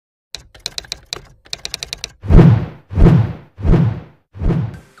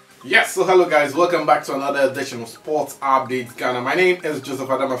Yes, so hello guys, welcome back to another edition of Sports Updates Ghana. My name is Joseph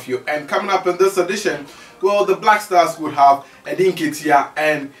Adamafio, and coming up in this edition, well, the Black Stars would have Nketiah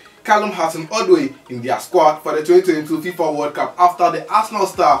and Nketiah Hudson-Odoi in their squad for the 2022 FIFA World Cup after the Arsenal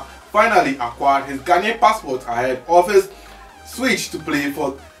star finally acquired his Ghanaian passport ahead of his switch to play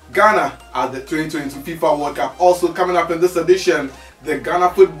for Ghana at the 2022 FIFA World Cup. Also coming up in this edition, the Ghana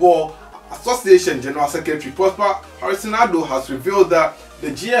Football Association General Secretary Otto Addo has revealed that the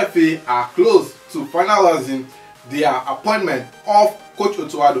GFA are close to finalizing their appointment of Coach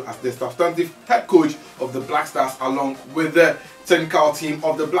Otto Addo as the substantive head coach of the Black Stars, along with the technical team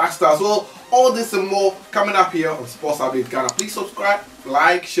of the Black Stars. Well, all this and more coming up here on Sports Update Ghana. Please subscribe,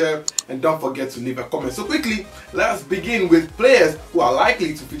 like, share, and don't forget to leave a comment. So quickly, let's begin with players who are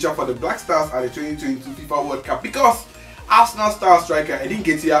likely to feature for the Black Stars at the 2022 FIFA World Cup, because Arsenal star striker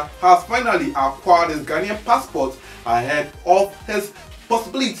Nketiah has finally acquired his Ghanaian passport ahead of his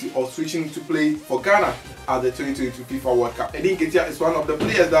possibility of switching to play for Ghana at the 2022 FIFA World Cup. Nketiah is one of the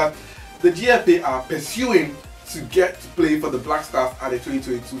players that the GFA are pursuing to get to play for the Black Stars at the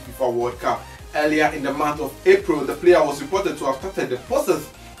 2022 FIFA World Cup. Earlier in the month of April, the player was reported to have started the process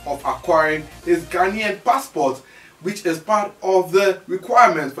of acquiring his Ghanaian passport, which is part of the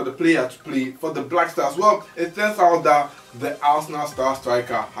requirement for the player to play for the Black Stars. Well, it turns out that the Arsenal star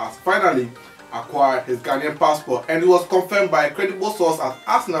striker has finally acquired his Ghanaian passport, and it was confirmed by a credible source at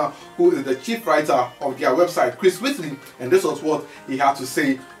Arsenal, who is the chief writer of their website, Chris Whitley, and this was what he had to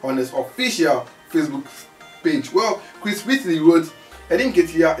say on his official Facebook page. Well, Chris Whitley wrote,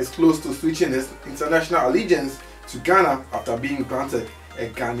 Nketiah is close to switching his international allegiance to Ghana after being granted a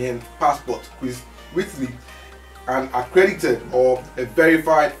Ghanaian passport. Chris Whitley, an accredited or a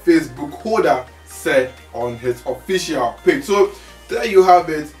verified Facebook holder, said on his official page. So there you have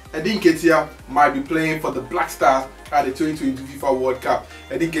it. Nketiah might be playing for the Black Stars at the 2022 FIFA World Cup.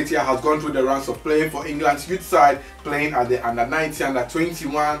 Nketiah has gone through the ranks of playing for England's youth side, playing at the under-19,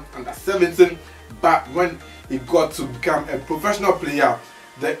 under-21, under-17, but when he got to become a professional player,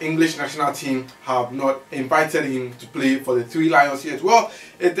 the English national team have not invited him to play for the Three Lions yet. Well,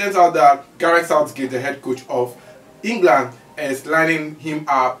 it turns out that Gareth Southgate, the head coach of England, is lining him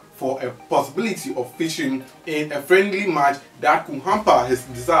up for a possibility of featuring in a friendly match that could hamper his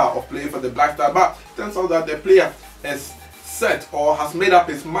desire of playing for the Black Stars. But it turns out that the player is set, or has made up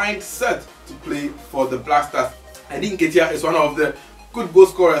his mind set, to play for the Black Stars. Nketiah is one of the good goal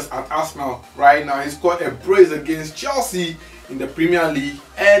scorers at Arsenal right now. He scored a brace against Chelsea in the Premier League,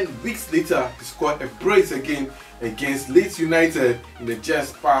 and weeks later he scored a brace again against Leeds United in the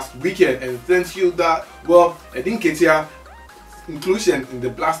just past weekend. And thanks you that, well, Nketiah inclusion in the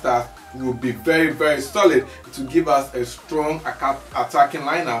Black Stars will be very solid to give us a strong attacking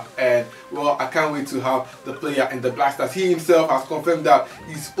lineup. And well, I can't wait to have the player in the Black Stars. He himself has confirmed that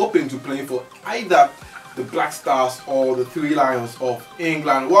he's open to playing for either the Black Stars or the Three Lions of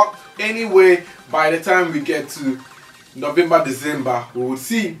England. Well, anyway, by the time we get to November, December, we will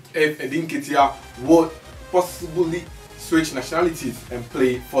see if Nketiah would possibly switch nationalities and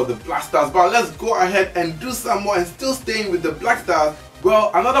play for the Black Stars. But let's go ahead and do some more, and still staying with the Black Stars.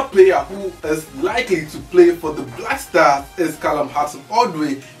 Well, another player who is likely to play for the Black Stars is Nketiah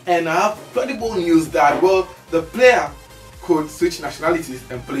Hudson-Odoi, and I have credible news that, well, the player could switch nationalities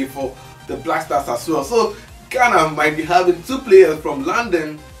and play for the Black Stars as well. So Ghana might be having two players from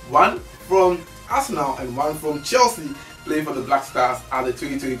London, one from Arsenal and one from Chelsea, playing for the Black Stars at the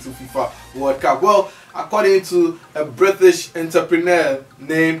 2022 FIFA World Cup. Well, according to a British entrepreneur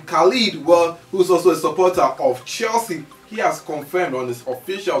named Khalid, well, who's also a supporter of Chelsea, he has confirmed on his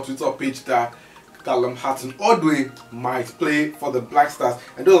official Twitter page that Nketiah Hudson-Odoi might play for the Black Stars,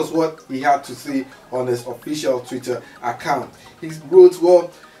 and that was what he had to say on his official Twitter account. He wrote,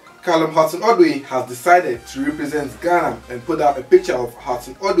 well, Nketiah Hudson-Odoi has decided to represent Ghana, and put out a picture of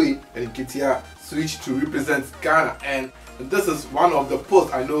Hudson-Odoi and Nketiah switch to represent Ghana. And this is one of the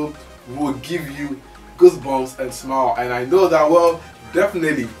posts I know will give you goosebumps and smile, and I know that, well,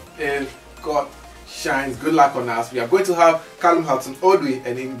 definitely, if God shines good luck on us, we are going to have Nketiah Hudson-Odoi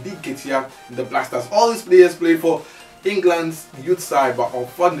and indeed Nketiah in the Black Stars. All these players play for England's youth side, but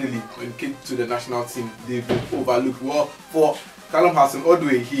unfortunately when it came to the national team, they've been overlooked. Well, for Nketiah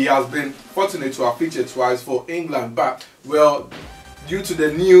Hudson-Odoi, he has been fortunate to have featured twice for England, but well, due to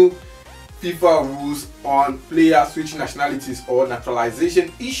the new FIFA rules on player switching nationalities or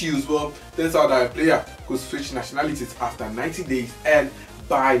naturalization issues, well, turns out that a player could switch nationalities after 90 days, and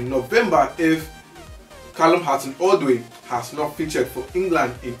by November, if Nketiah Hudson-Odoi has not featured for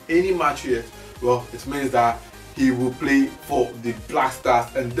England in any match yet, well, it means that he will play for the Black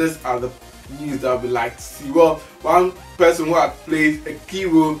Stars, and these are the news that we like to see. Well, one person who had played a key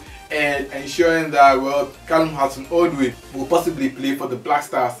role and ensuring that, well, Callum Hudson-Odoi will possibly play for the Black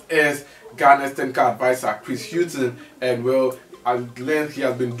Stars is Ghana's technical advisor Chris Hughton. And well, at length he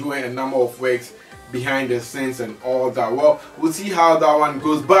has been doing a number of works behind the scenes and all that. Well, we'll see how that one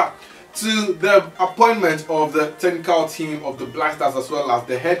goes. But to the appointment of the technical team of the Black Stars as well as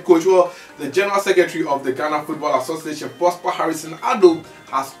the head coach, well, the General Secretary of the Ghana Football Association, Prosper Harrison Addo,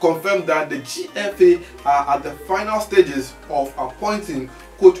 has confirmed that the GFA are at the final stages of appointing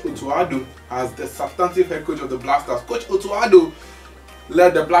Coach Otto Addo as the substantive head coach of the Black Stars. Coach Otto Addo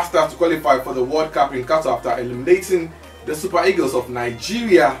led the Black Stars to qualify for the World Cup in Qatar after eliminating the Super Eagles of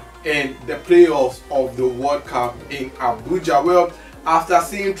Nigeria in the playoffs of the World Cup in Abuja. Well, after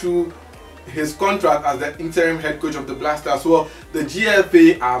seeing through his contract as the interim head coach of the Black Stars, well, the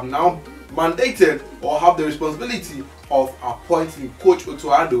GFA have now mandated or have the responsibility of appointing Coach Otto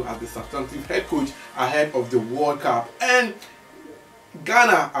Addo as the substantive head coach ahead of the World Cup. And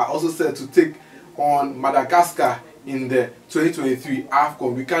Ghana are also set to take on Madagascar in the 2023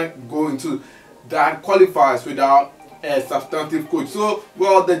 AFCON. We can't go into that qualifiers without a substantive coach. So,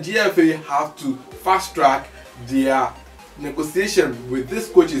 well, the GFA have to fast track their negotiation with these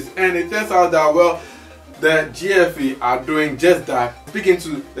coaches, and it turns out that, well, the GFA are doing just that. Speaking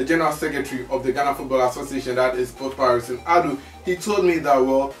to the General Secretary of the Ghana Football Association, that is Prosper Harrison Addo, he told me that,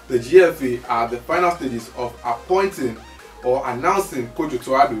 well, the GFA are at the final stages of appointing or announcing Coach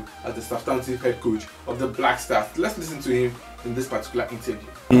Otto Addo as the substantive head coach of the Black Stars. Let's listen to him in this particular interview.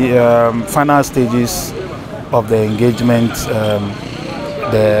 The final stages of the engagement,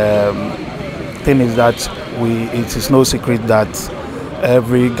 the thing is that it is no secret that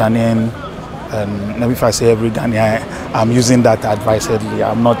every Ghanaian, and maybe if I say every Ghanaian, I'm using that advisedly.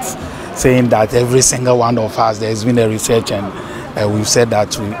 I'm not saying that every single one of us, there's been a research and we've said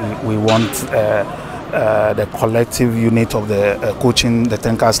that we want the collective unit of the coaching, the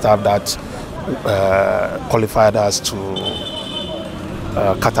technical staff that qualified us to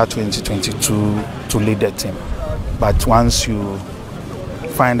Qatar 2022 to lead the team. But once you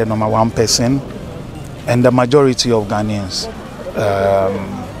find the number one person, and the majority of Ghanaians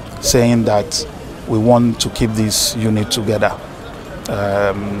saying that we want to keep this unit together,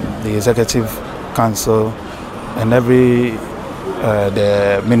 the Executive Council and the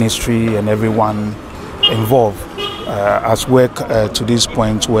ministry and everyone involved has worked to this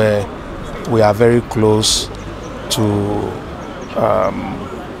point where we are very close to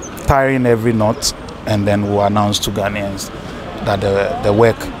tying every knot, and then we'll announce to Ghanaians that the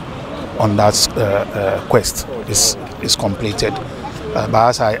work on that quest is completed.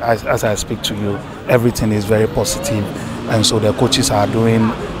 But as I speak to you, everything is very positive, and so the coaches are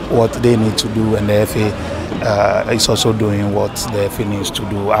doing what they need to do, and the FA is also doing what the FA needs to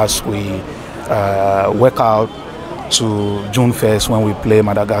do as we work out to June 1st when we play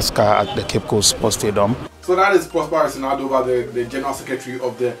Madagascar at the Cape Coast Sports Stadium. So that is Prosper Harrison Addo, the General Secretary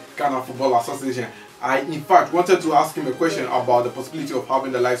of the Ghana Football Association. I, in fact, wanted to ask him a question about the possibility of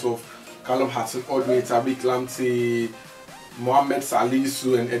having the likes of Callum Hudson-Odoi, Tabi Clamsey, Mohamed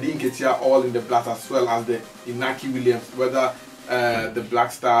Salisu and Eddie Nketiah all in the Blast, as well as the Inaki Williams, whether the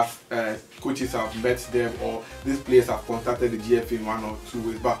Black Stars coaches have met them or these players have contacted the GFA in 1 or 2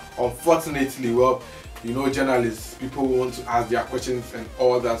 ways. But unfortunately, well, you know, journalists, people want to ask their questions and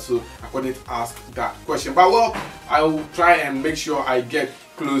all that, so I couldn't ask that question. But well, I will try and make sure I get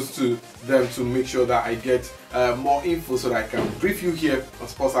close to them to make sure that I get more info so that I can brief you here on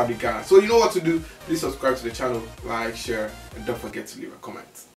Sports Update Ghana. So you know what to do. Please subscribe to the channel, like, share, and don't forget to leave a comment.